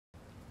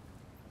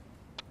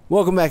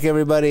Welcome back,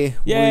 everybody.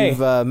 Yay.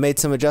 We've made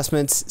some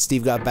adjustments.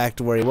 Steve got back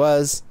to where he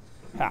was.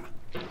 Ha.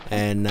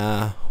 And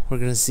we're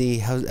going to see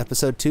how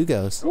episode 2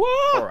 goes.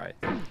 What? Alright,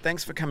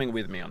 thanks for coming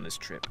with me on this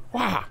trip.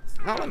 Wow.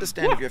 I'll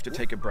understand if you have to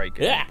take a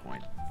break at any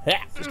point.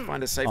 Just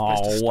find a safe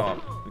place to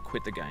stop and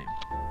quit the game.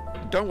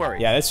 Don't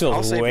worry. Yeah, this I'll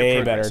feels save way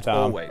your progress better,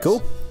 Tom. Always,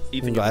 Cool.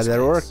 Even I'm your glad that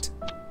it mistakes.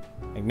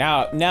 worked. Like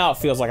now it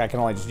feels like I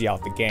can only just yell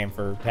at the game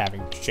for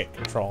having shit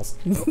controls.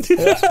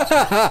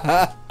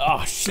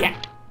 Oh shit!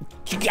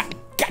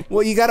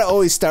 Well, you got to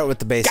always start with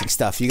the basic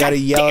stuff. You got to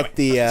yell at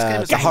the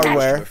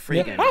hardware. A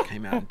free game that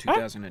came out in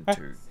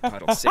 2002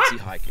 titled Sexy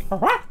Hiking. The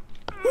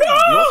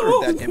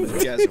author of that game was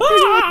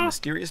a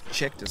mysterious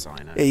Czech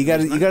designer. Yeah, you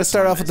got to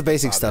start off with the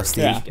basic stuff,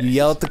 Steve. Yeah. You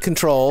yell at the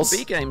controls,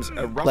 B games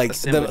are rough like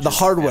the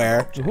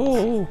hardware,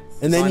 Ooh.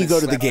 and then you go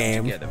to the Designers slap them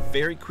game. together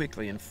very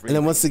quickly and And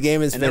then once the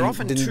game has And they're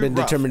often too been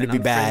rough determined to and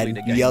be bad,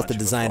 unfriendly to you gain yell at the much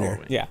of a designer.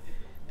 following. Yeah.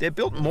 They're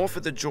built more for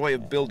the joy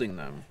of building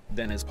them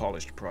than as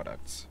polished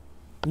products.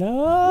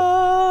 No,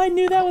 I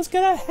knew that was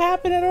gonna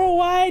happen. I don't know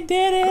why I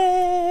did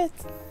it.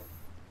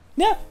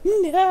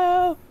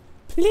 No,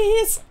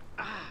 please,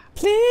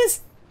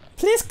 please,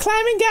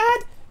 climbing god.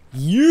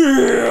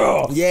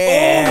 Yeah,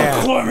 Yeah. I'm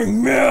a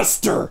climbing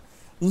master.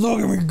 Look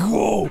at me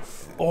go.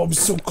 Oh, I'm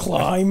so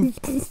climb.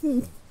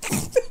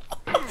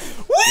 In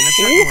a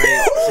certain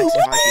way, Sexy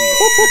Hiking is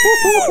the perfect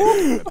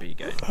embodiment of a B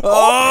game.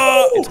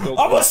 It's built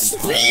I'm a almost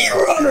entirely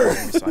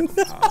speedrunner. from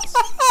recycled parts.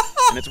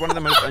 And it's one of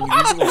the most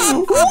unusual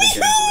and friendly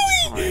games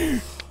of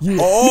its time.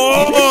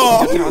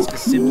 Oh! Your task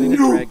is simply to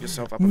drag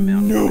yourself up a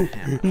mountain with a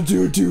hammer.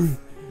 Dude.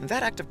 And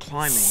that act of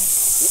climbing,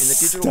 in the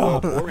digital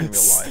world or in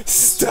real life, has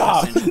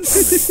Stop. certain essential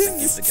qualities that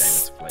give the game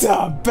its flavor.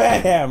 Stop,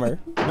 bad hammer.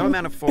 No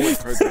amount of forward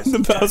progress The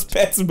is mouse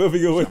pad's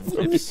moving away Some from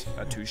me. flips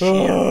are too sheer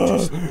or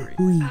too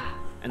slippery.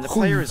 And the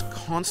player is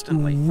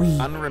constantly,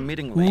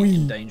 unremittingly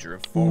in danger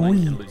of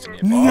falling and losing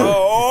your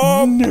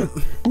focus. No.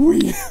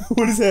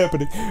 What is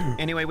happening?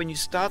 Anyway, when you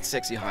start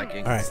Sexy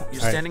Hiking, Alright, you're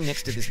alright. standing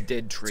next to this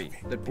dead tree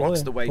that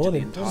blocks the way to Hold the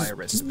it. entire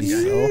rest of the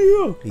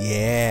game.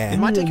 Yeah. It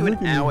might take you an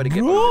hour to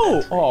get Whoa.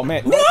 over that tree. Oh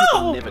man. A lot of people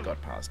No. never got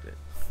past it.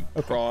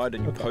 You prod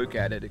and you poke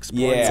at it,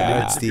 exploring Yeah. the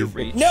limits of your Steve.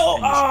 reach. No.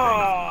 and your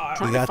strength, trying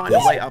You to got find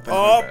this. a way up and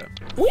over.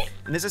 Wait.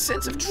 And there's a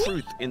sense of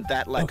truth in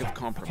that lack of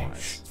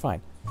compromise. It's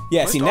fine.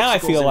 Yeah. Most See, now I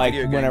obstacles feel in like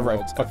video game whenever I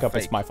worlds fuck are up,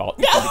 it's fake. my fault.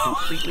 You can be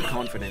completely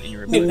confident in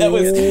your Knew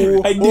ability.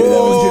 that was. I knew that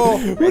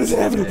was good. What is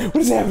happening? What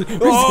is happening?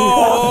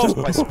 Just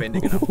by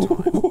spending enough time.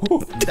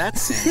 In that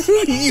sense,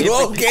 You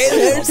okay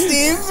there,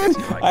 Steve?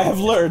 I have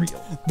learned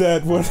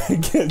that when I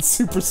get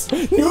super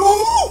Sorry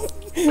about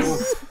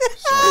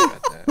that.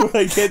 when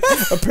I get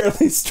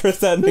apparently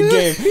stressed out in the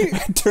game,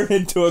 I turn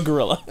into a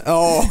gorilla.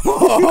 Oh.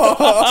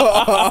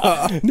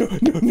 No.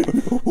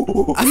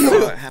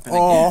 It'll happen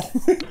again.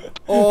 Keep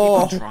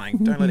on trying.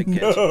 Don't let it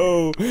get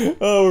you.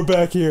 Oh, we're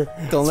back here.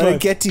 Don't It's let fine.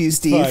 it get to you, It's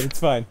Steve. fine. It's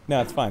fine.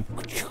 No, it's fine.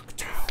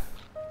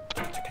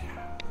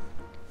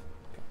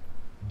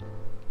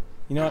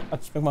 You know what? I'll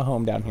just make my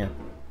home down here.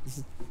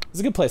 This is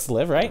a good place to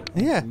live, right?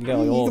 Yeah, You got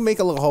like a you little. can make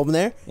a little home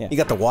there. Yeah. You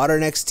got the water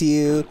next to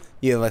you.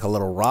 You have like a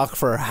little rock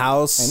for a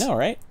house. I know,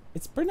 right?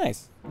 It's pretty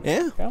nice.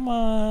 Yeah. Come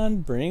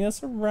on, bring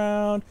us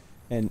around.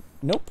 And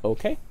nope.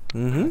 Okay.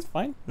 That's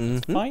fine.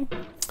 That's fine.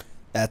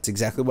 That's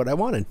exactly what I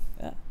wanted.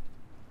 Yeah.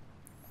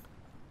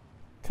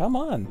 Come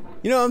on.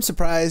 You know, I'm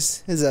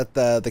surprised is that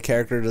the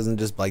character doesn't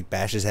just like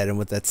bash his head in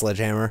with that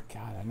sledgehammer.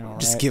 God, I know, right?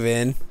 Just give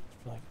in.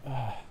 Like,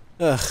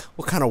 Ugh,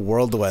 what kind of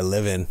world do I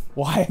live in?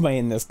 why am I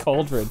in this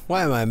cauldron?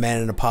 Why am I a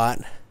man in a pot?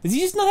 Does he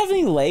just not have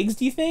any legs,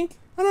 do you think?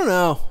 I don't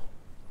know.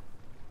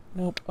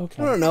 Nope.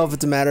 Okay. I don't know if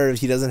it's a matter of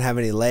he doesn't have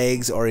any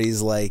legs or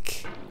he's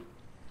like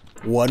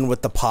one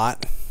with the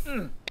pot.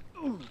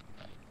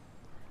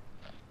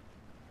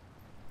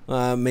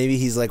 Maybe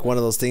he's like one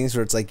of those things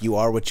where it's like you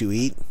are what you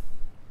eat.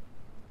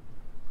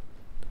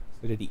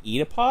 So did he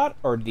eat a pot,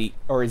 or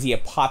is he a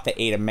pot that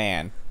ate a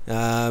man?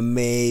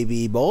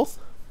 Maybe both.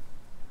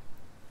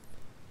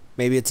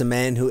 Maybe it's a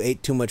man who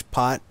ate too much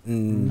pot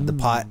and the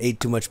pot ate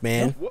too much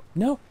man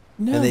No.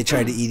 and they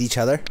tried to eat each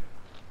other.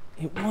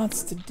 It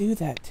wants to do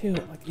that too.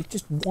 Like it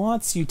just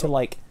wants you to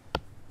like.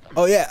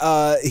 Oh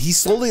yeah, he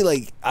slowly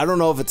like I don't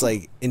know if it's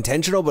like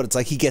intentional, but it's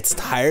like he gets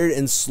tired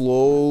and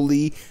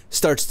slowly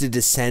starts to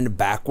descend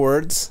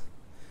backwards.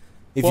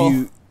 If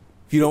Well-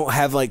 you don't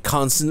have like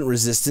constant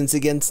resistance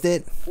against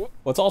it. Well,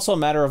 it's also a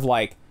matter of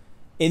like,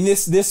 in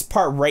this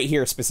part right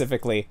here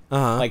specifically,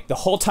 like the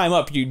whole time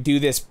up, you do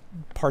this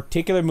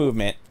particular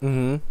movement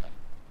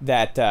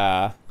that.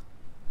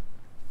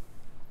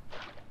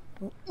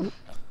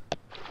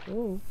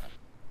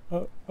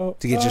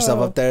 To get yourself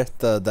up there,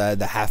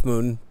 the half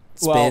moon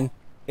spin. Well,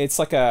 it's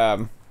like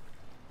a.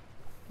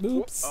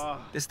 Oops.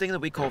 This thing that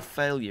we call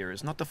failure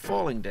is not the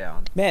falling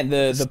down. Man,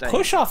 the Staying.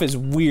 push off is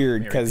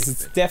weird because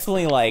it's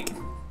definitely like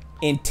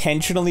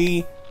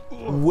intentionally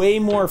way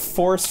more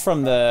force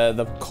from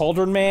the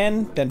cauldron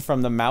man than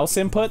from the mouse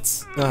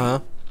inputs. Uh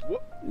huh.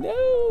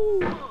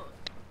 No.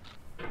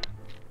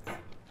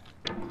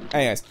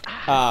 Anyways,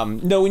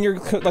 No, when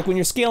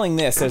you're scaling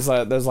this, there's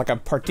like a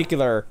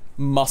particular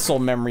muscle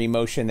memory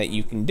motion that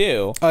you can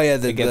do. Oh yeah,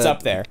 that gets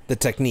up there. The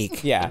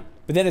technique. Yeah,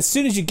 but then as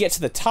soon as you get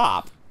to the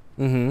top,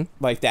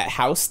 like that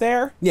house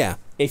there. Yeah.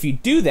 If you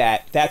do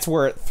that, that's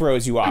where it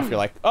throws you off. You're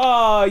like,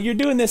 oh, you're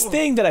doing this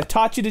thing that I've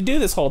taught you to do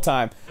this whole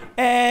time,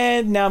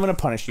 and now I'm gonna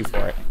punish you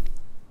for it.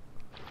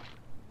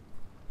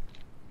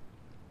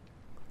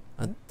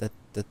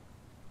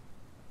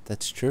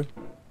 That's true.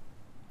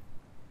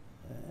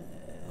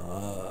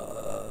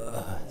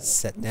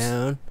 Set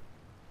down.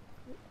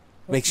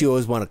 Makes you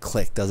always want to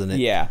click, doesn't it?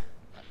 Yeah.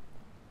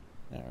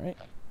 All right.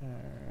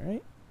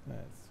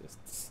 Let's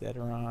just set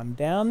her on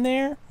down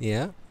there.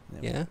 Yeah.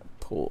 Yeah.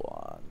 Pull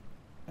on.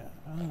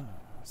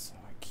 So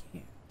I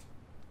can't.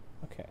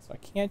 Okay, so I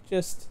can't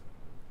just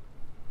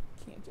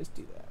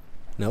do that.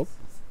 Nope.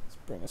 Let's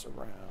bring us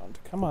around.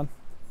 Come on.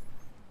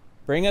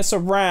 Bring us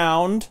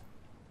around,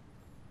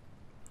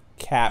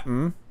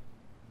 Captain.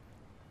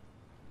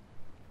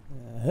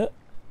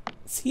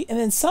 See, and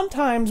then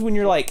sometimes when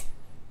you're like,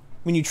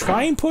 when you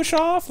try and push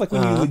off, like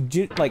when you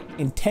legit, like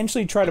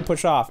intentionally try to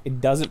push off,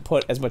 it doesn't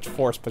put as much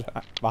force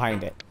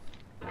behind it.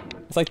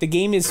 It's like the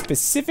game is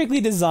specifically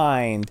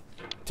designed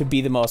to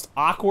be the most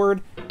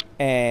awkward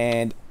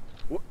and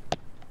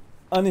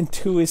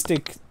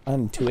unintuistic.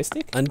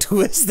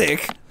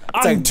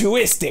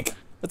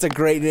 That's a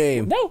great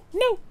name. No.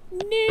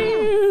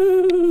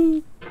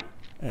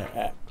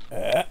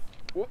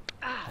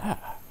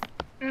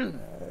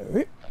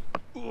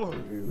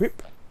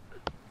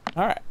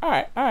 All right.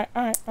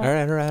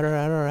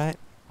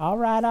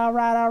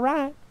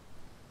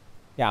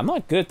 Yeah, I'm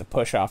not good at the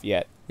push off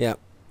yet. Yeah.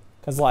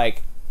 Cause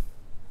like,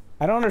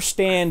 I don't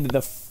understand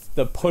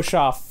the push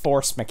off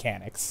force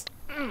mechanics.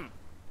 Okay,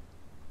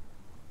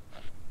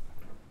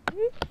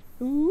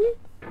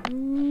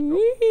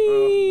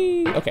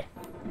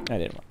 that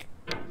didn't work.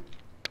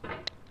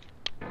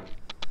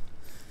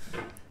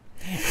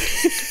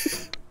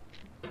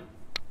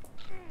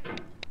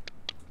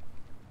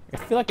 I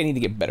feel like I need to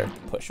get better at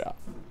the push off.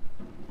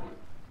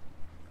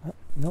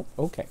 Nope.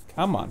 Okay,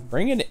 come on,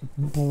 bring it.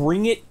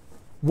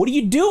 What are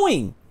you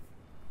doing?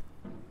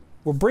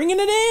 We're bringing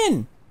it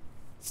in.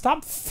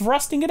 Stop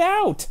thrusting it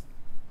out.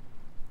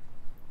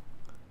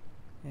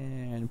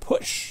 And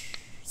push.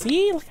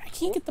 See, like I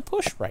can't get the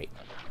push right.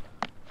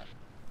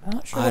 I'm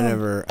not sure. I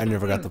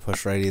never got the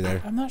push right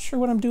either. I'm not sure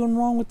what I'm doing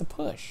wrong with the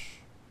push.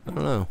 I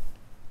don't know.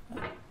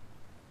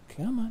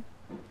 Come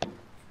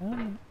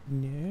on.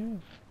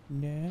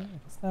 No,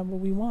 that's not what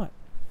we want.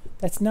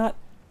 That's not.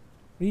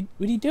 What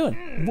are you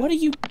doing? What are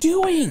you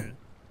doing?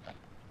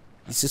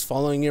 He's just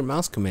following your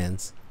mouse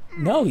commands.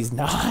 No, he's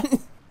not.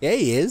 Yeah,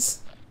 he is.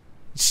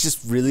 It's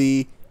just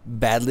really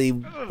badly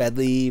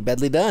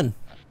done.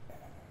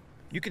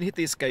 You can hit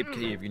the escape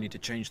key if you need to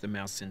change the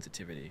mouse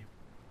sensitivity.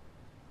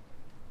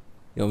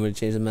 You want me to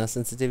change the mouse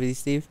sensitivity,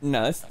 Steve?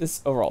 No,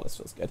 this overall this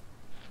feels good.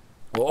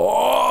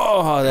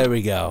 Oh, there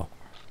we go.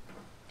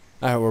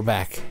 All right, we're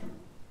back.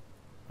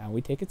 Now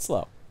we take it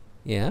slow.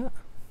 Yeah.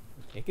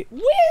 We take it.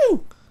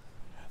 Woo!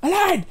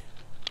 Alan!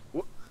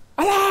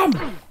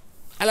 Alarm!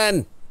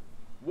 Alan!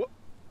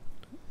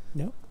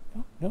 No.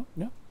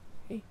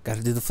 Hey.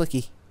 Gotta do the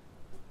flicky.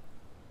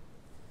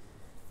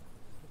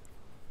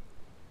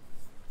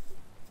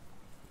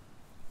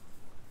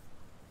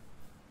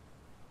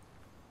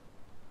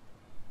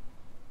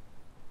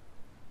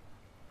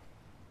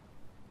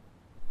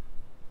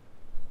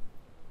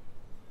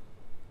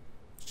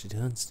 What you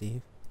doing,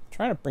 Steve? I'm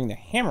trying to bring the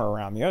hammer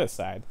around the other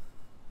side.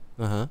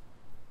 Uh-huh.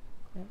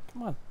 Yeah,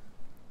 come on.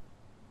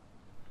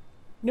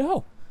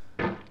 No.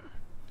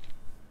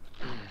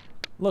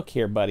 Look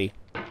here, buddy.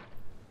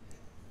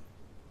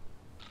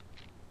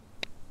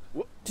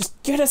 Just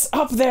get us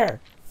up there.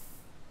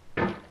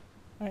 All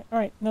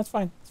right. No, it's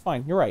fine. It's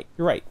fine. You're right.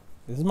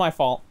 This is my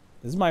fault.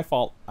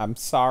 I'm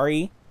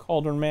sorry,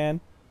 Cauldron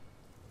Man.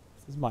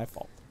 This is my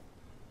fault.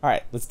 All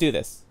right, let's do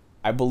this.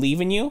 I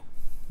believe in you.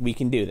 We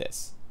can do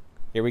this.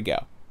 Here we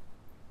go.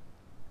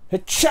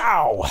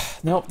 Chow!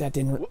 Nope, that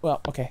didn't.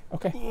 Well, okay.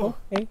 Oh,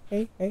 hey.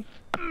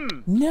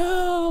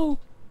 No!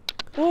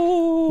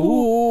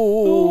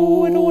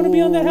 Oh, I don't want to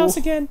be on that house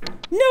again.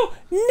 No,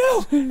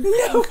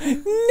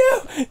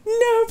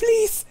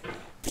 please,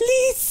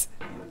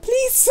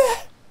 sir.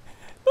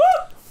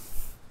 Oh.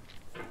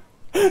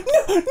 No,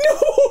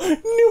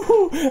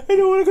 I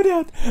don't want to go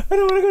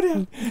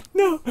down.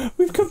 No,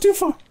 we've come too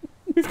far.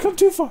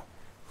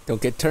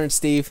 Don't get turned,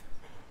 Steve.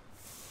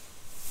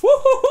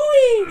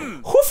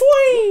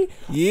 Woo-hoo-wee!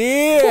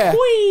 Yeah!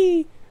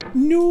 Woo-hoo-wee!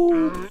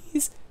 No,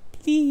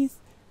 please,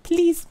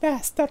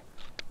 master.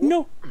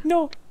 No,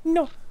 please.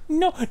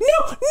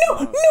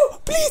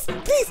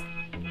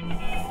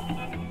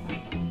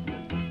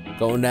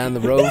 Going down the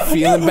road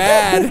feeling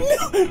bad. No.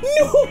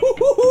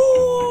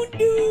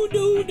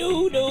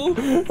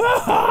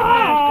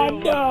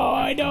 No,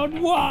 I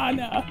don't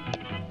wanna.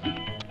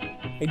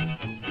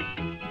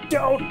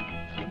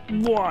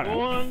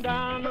 Going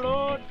down the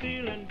road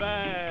feeling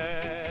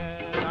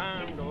bad.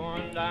 I'm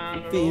going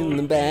down the road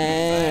Feeling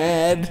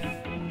bad.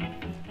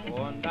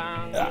 Going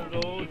down the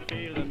road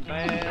feeling bad.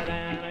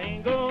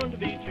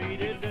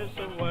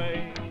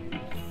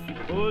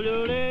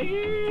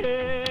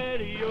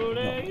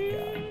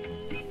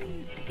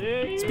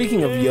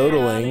 Speaking of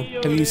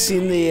yodeling, have you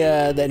seen the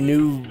that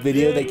new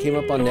video that came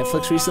up on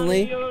Netflix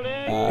recently?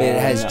 It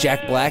has no.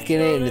 Jack Black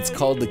in it, and it's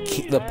called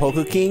the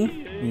Poker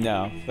King.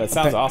 No, that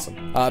sounds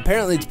awesome.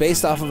 Apparently, it's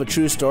based off of a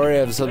true story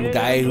of some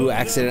guy who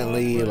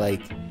accidentally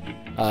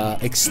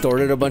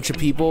extorted a bunch of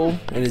people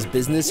in his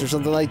business or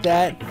something like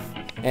that.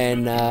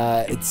 And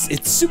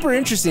it's super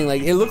interesting.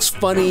 Like, it looks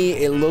funny.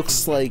 It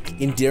looks like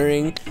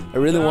endearing. I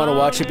really want to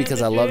watch it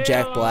because I love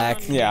Jack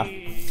Black. Yeah.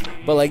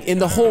 But like in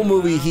the whole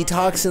movie, he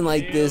talks in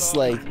like this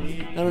I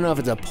don't know if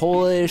it's a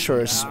Polish or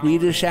a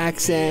Swedish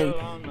accent,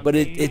 but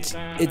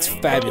it's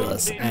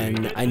fabulous,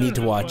 and I need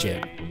to watch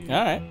it.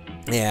 All right.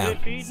 Yeah.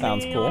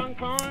 Sounds cool.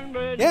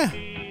 Yeah.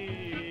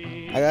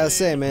 I gotta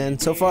say, man,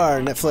 so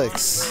far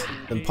Netflix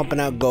been pumping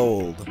out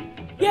gold.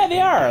 Yeah, they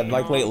are,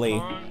 like,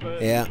 lately.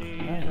 Yeah.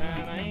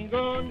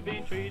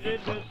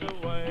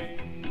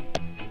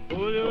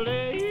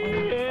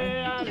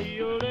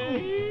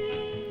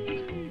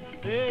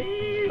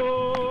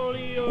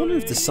 I wonder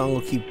if the song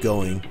will keep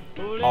going.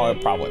 Oh,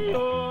 it probably will.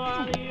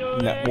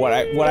 No, what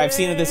I've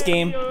seen of this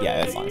game, yeah,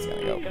 that song's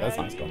gonna go. That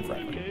song's going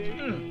forever.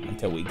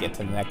 Until we get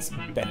to the next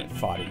Bennett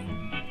Foddy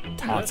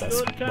taunts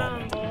us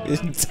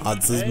moment.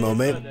 Taunts us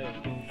moment.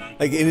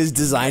 Like in his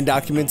design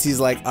documents, he's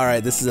like, all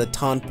right, this is a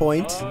taunt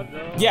point.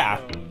 Yeah.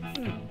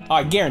 Oh,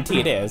 I guarantee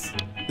it is.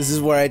 This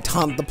is where I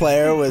taunt the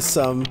player with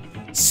some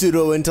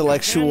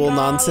pseudo-intellectual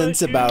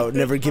nonsense about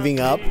never giving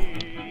up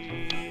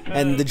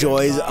and the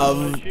joys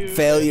of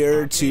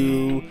failure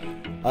to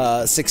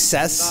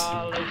success.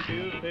 Oh.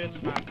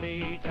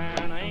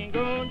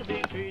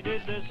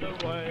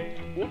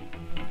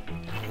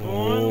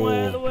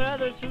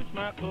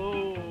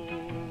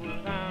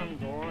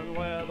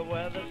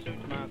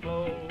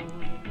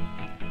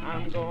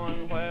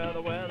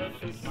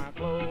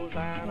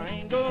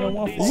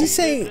 Is he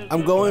saying,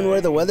 I'm going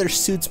where the weather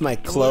suits my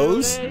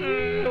clothes?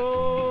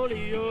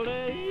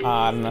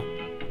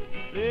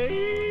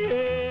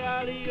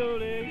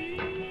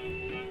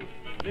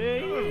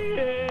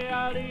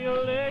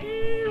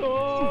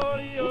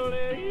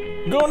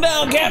 Going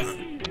down, Cap!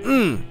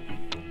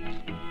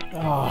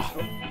 Oh.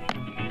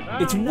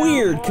 It's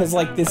weird, because,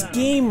 like, this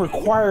game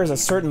requires a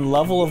certain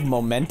level of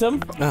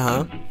momentum.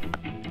 Uh-huh.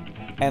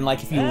 And,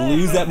 like, if you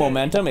lose that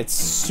momentum, it's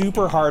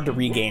super hard to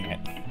regain it.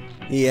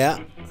 Yeah.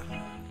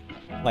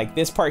 Like,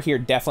 this part here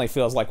definitely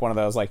feels like one of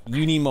those, like,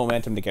 you need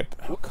momentum to get...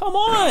 Oh, come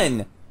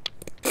on!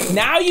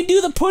 Now you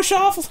do the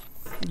push-off?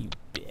 You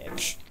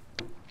bitch.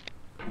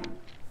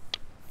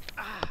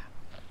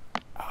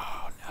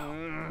 Oh,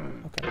 no.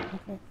 Okay,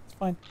 it's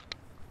fine.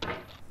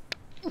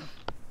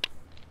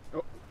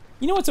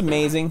 You know what's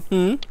amazing?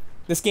 Hmm?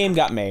 This game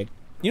got made.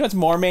 You know what's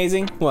more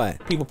amazing?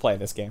 What? People play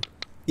this game.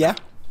 Yeah?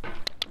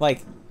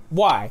 Like,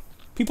 why?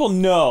 People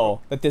know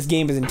that this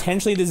game is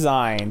intentionally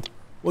designed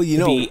Well, you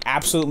to know, be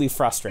absolutely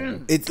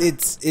frustrating.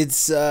 it's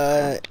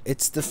the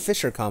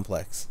Fisher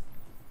complex.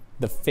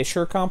 The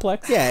Fisher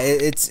complex? Yeah,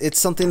 it's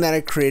something that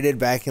I created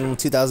back in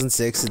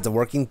 2006. It's a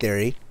working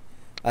theory,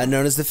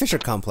 known as the Fisher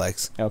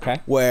complex.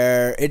 Okay.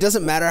 Where it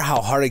doesn't matter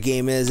how hard a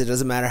game is, it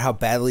doesn't matter how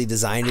badly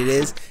designed it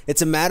is.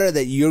 It's a matter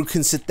that you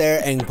can sit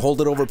there and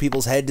hold it over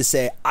people's head to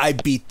say, I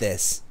beat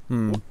this.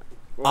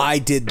 I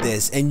did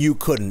this, and you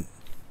couldn't.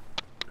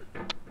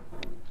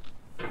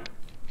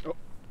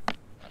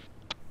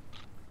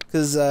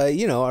 Because,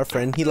 you know, our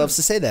friend, he loves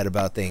to say that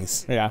about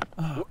things. Yeah.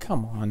 Oh,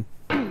 come on.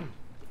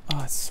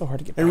 Oh, it's so hard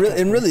to get back And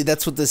up. really,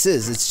 that's what this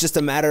is. It's just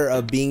a matter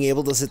of being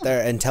able to sit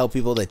there and tell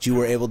people that you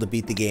were able to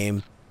beat the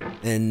game,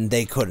 and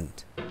they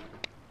couldn't.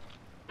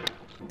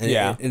 And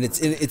yeah.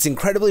 It's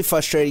incredibly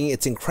frustrating.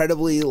 It's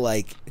incredibly,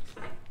 like,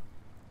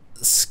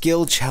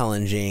 skill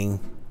challenging,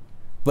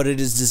 but it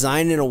is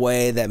designed in a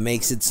way that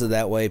makes it so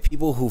that way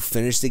people who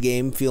finish the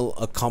game feel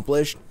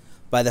accomplished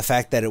by the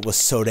fact that it was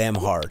so damn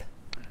hard.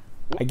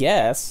 I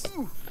guess.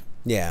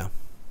 Yeah.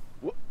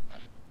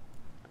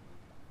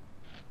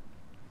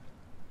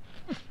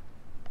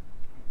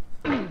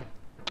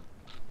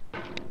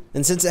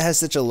 And since it has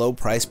such a low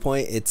price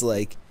point, it's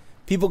like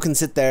people can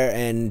sit there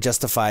and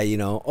justify, you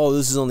know, oh,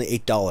 this is only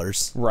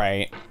 $8.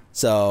 Right.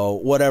 So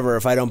whatever,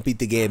 if I don't beat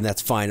the game,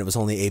 that's fine. It was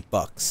only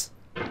 $8.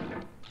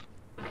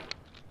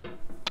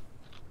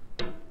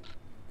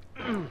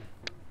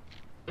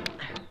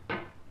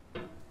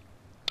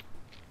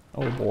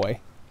 Oh boy.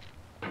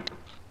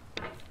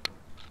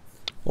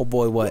 Oh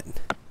boy, what?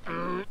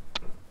 I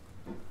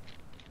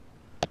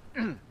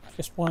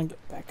just want to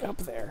get back up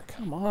there.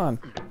 Come on.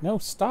 No,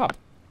 stop.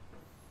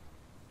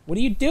 What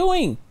are you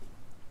doing?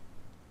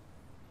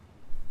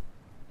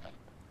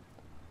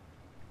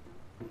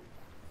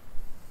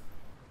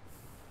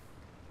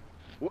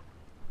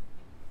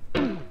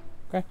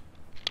 Okay.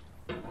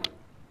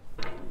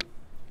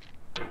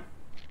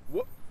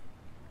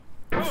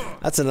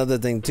 That's another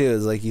thing too,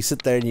 is like you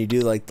sit there and you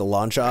do like the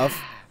launch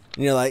off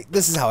and you're like,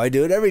 this is how I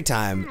do it every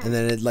time, and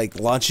then it like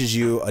launches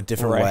you a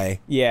different way.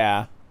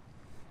 Yeah.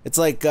 It's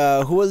like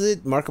who was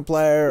it,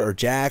 Markiplier or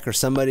Jack or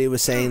somebody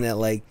was saying that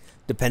like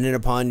dependent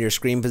upon your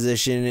screen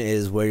position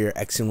is where your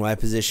X and Y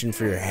position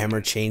for your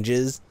hammer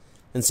changes,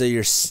 and so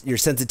your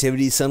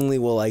sensitivity suddenly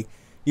will like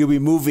you'll be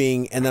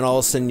moving, and then all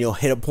of a sudden you'll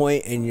hit a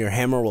point, and your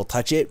hammer will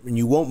touch it, and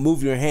you won't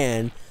move your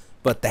hand,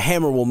 but the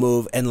hammer will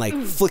move and like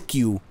flick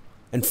you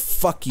and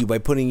fuck you by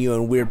putting you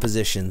in weird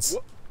positions.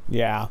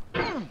 Yeah.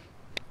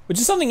 Which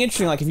is something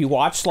interesting, like if you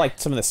watch like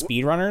some of the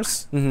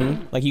speedrunners,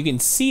 like you can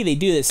see they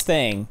do this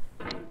thing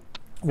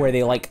where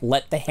they like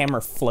let the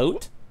hammer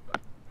float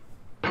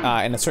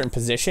in a certain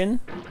position,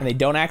 and they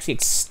don't actually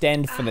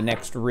extend for the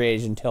next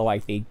ridge until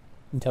like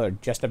until they're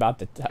just about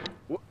to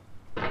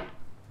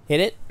hit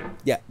it.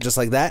 Yeah, just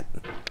like that.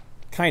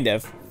 Kind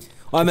of.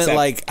 Well, I meant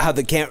like how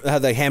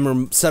the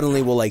hammer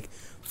suddenly will like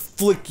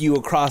flick you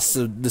across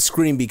the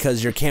screen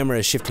because your camera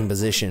is shifting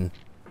position.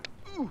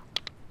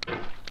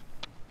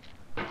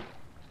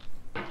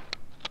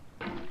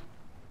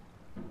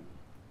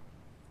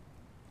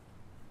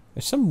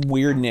 There's some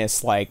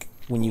weirdness, like,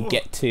 when you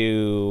get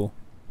to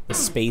the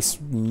space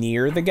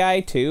near the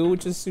guy, too,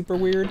 which is super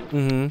weird.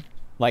 Mm-hmm.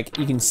 Like,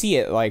 you can see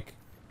it, like,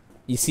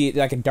 you see it,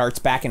 like, it darts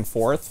back and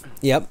forth.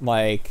 Yep.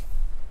 Like,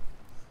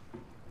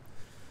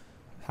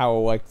 how,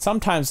 like,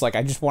 sometimes, like,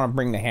 I just want to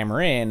bring the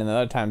hammer in, and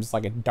other times,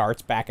 like, it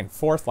darts back and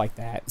forth like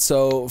that.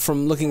 So,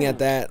 from looking at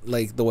that,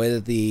 like, the way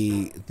that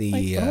Like,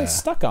 what am I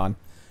stuck on?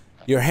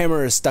 your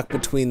hammer is stuck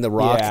between the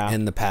rock Yeah.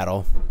 and the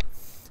paddle.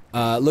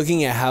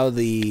 Looking at how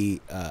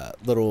the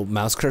little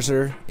mouse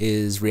cursor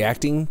is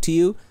reacting to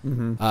you,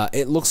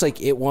 it looks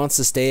like it wants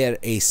to stay at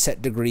a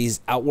set degrees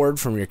outward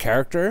from your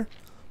character.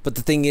 But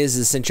the thing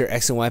is since your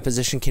X and Y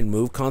position can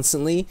move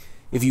constantly,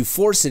 if you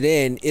force it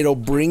in, it'll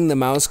bring the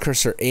mouse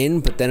cursor in,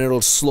 but then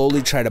it'll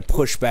slowly try to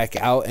push back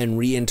out and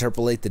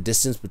reinterpolate the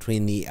distance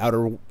between the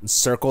outer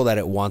circle that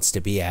it wants to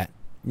be at.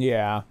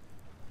 Yeah.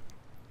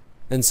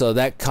 And so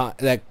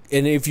and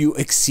if you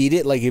exceed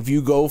it, like if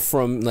you go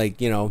from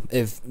like, you know,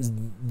 if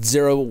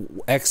 0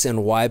 X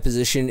and Y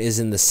position is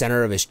in the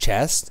center of his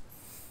chest,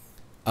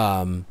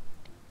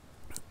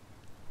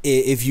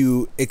 if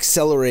you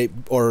accelerate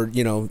or,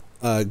 you know,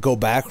 go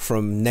back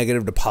from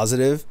negative to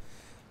positive,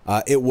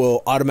 it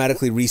will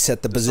automatically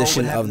reset the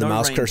position of the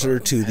mouse cursor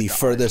to the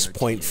furthest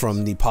point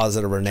from the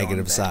positive or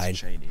negative side.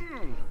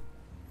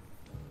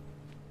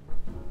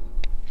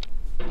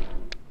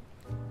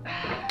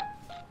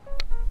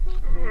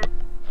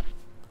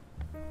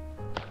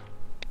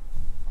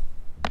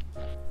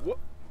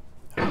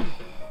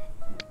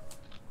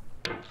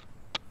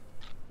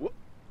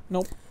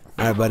 Nope.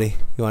 All right, buddy.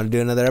 You want to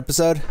do another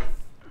episode?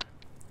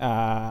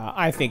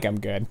 I think I'm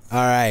good. All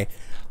right.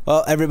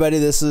 Well, everybody,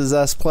 this is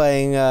us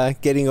playing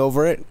Getting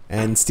Over It,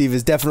 and Steve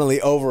is definitely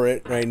over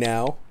it right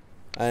now.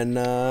 And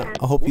I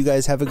hope you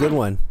guys have a good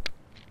one.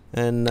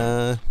 And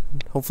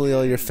hopefully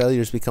all your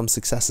failures become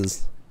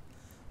successes.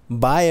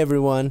 Bye,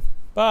 everyone.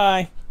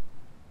 Bye.